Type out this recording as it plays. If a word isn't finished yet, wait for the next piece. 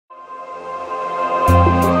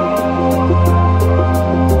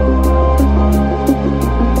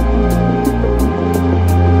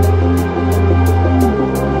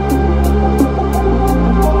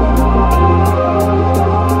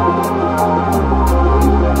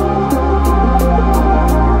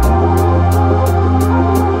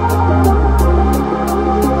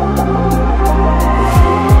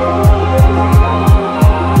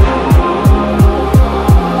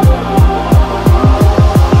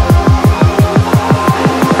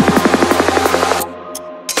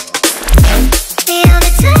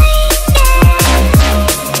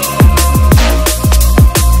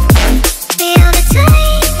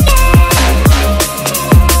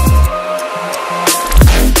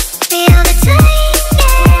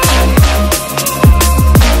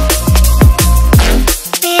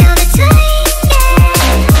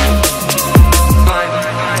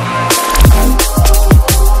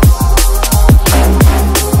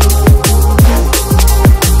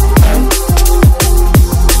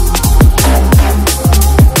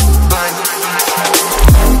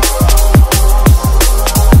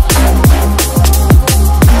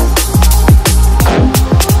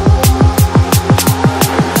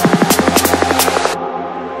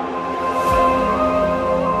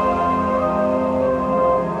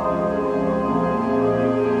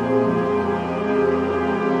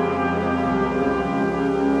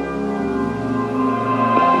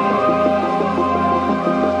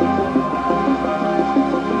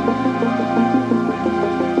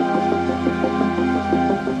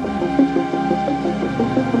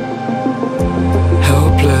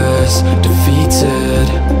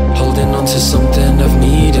something I've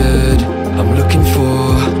needed. I'm looking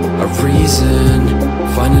for a reason,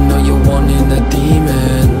 finding all you're wanting, that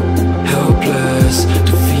demon. Helpless,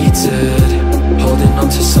 defeated, holding on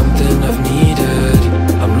to something I've needed.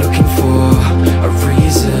 I'm looking for a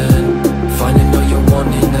reason, finding all you're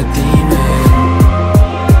wanting, that demon.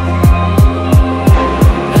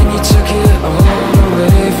 And you took it all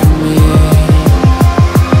away from me,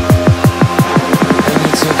 and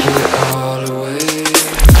you took it all away.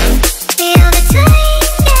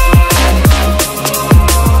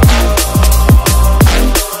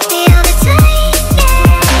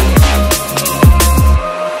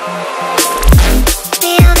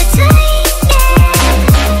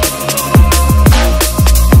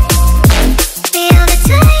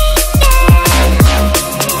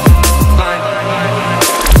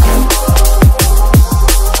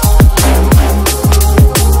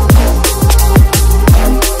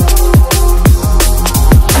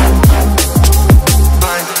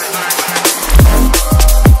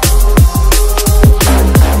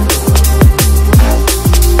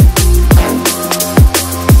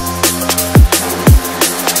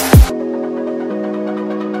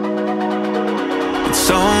 It's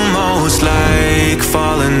almost like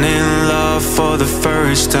falling in love for the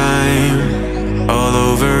first time, all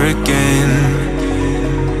over again.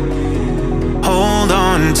 Hold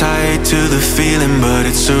on tight to the feeling, but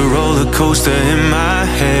it's a roller coaster in my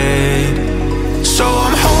head. So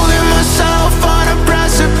I'm